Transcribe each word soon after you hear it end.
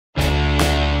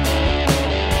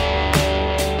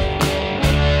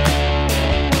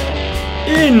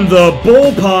In the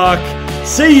Ballpark,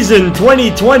 season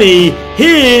 2020,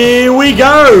 here we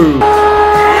go!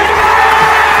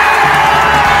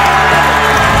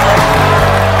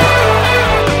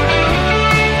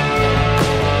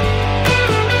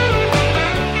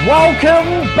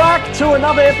 Welcome back to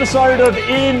another episode of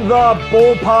In the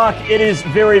Ballpark. It is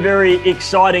very, very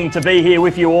exciting to be here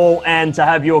with you all and to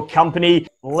have your company.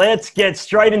 Let's get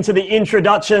straight into the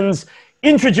introductions.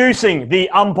 Introducing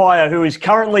the umpire who is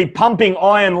currently pumping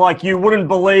iron like you wouldn't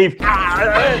believe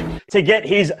to get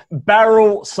his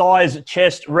barrel-sized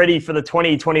chest ready for the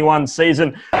 2021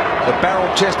 season. The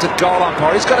barrel-chested goal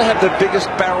umpire. He's got to have the biggest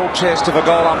barrel chest of a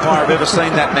goal umpire I've ever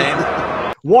seen, that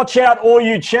man. Watch out, all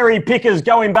you cherry pickers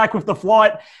going back with the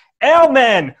flight. Our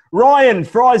man, Ryan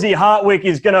Frizy Hartwick,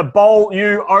 is going to bowl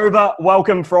you over.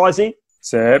 Welcome, Frizy.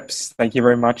 Serps, thank you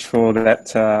very much for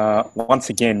that,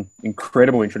 once again,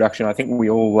 incredible introduction. I think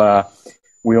we all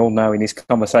know in this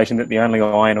conversation that the only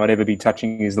iron I'd ever be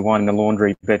touching is the one in the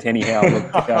laundry. But anyhow,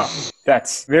 look,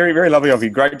 that's very, very lovely of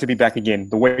you. Great to be back again.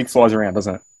 The week flies around,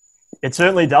 doesn't it? It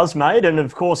certainly does, mate. And,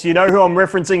 of course, you know who I'm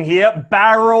referencing here,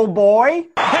 Barrel Boy.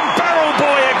 And Barrel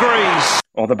Boy agrees.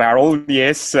 Or the barrel,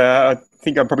 yes. I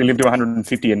think I'd probably live to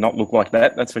 150 and not look like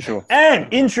that, that's for sure. And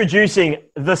introducing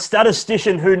the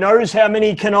statistician who knows how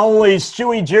many cannolis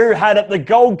Stewie Jew had at the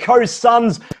Gold Coast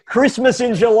Suns Christmas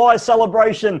in July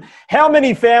celebration, how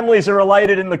many families are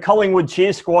related in the Collingwood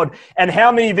cheer squad, and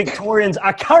how many Victorians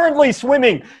are currently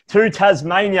swimming to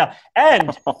Tasmania,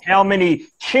 and how many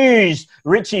chews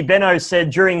Richie Benaud said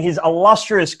during his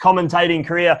illustrious commentating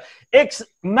career.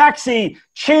 Ex-Maxi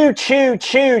Choo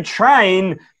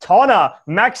Train, Tonner.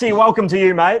 Maxi, welcome to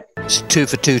you, mate. It's 2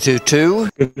 for 222.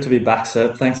 Good to be back,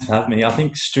 sir. Thanks for having me. I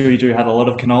think Stewie Jew had a lot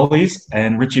of cannolis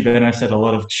and Richie Benaud said a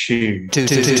lot of chew.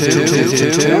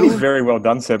 2. Very well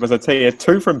done, Seb. As I tell you,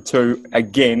 2 from 2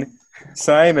 again,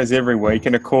 same as every week.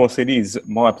 And of course, it is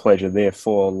my pleasure,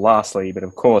 therefore, lastly, but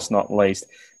of course not least,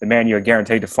 the man you are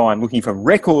guaranteed to find looking for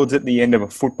records at the end of a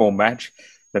football match,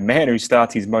 the man who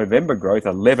starts his Movember growth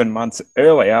 11 months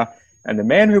earlier, and the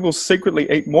man who will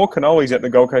secretly eat more cannolis at the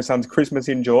Gold Coast Suns Christmas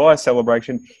in July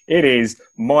celebration. It is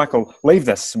Michael. Leave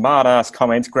the smart-ass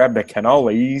comments, grab the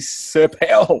cannolis,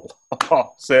 Serpel.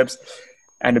 Oh, Serps.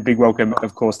 And a big welcome,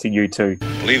 of course, to you too.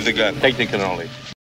 Leave the gun, take the cannoli.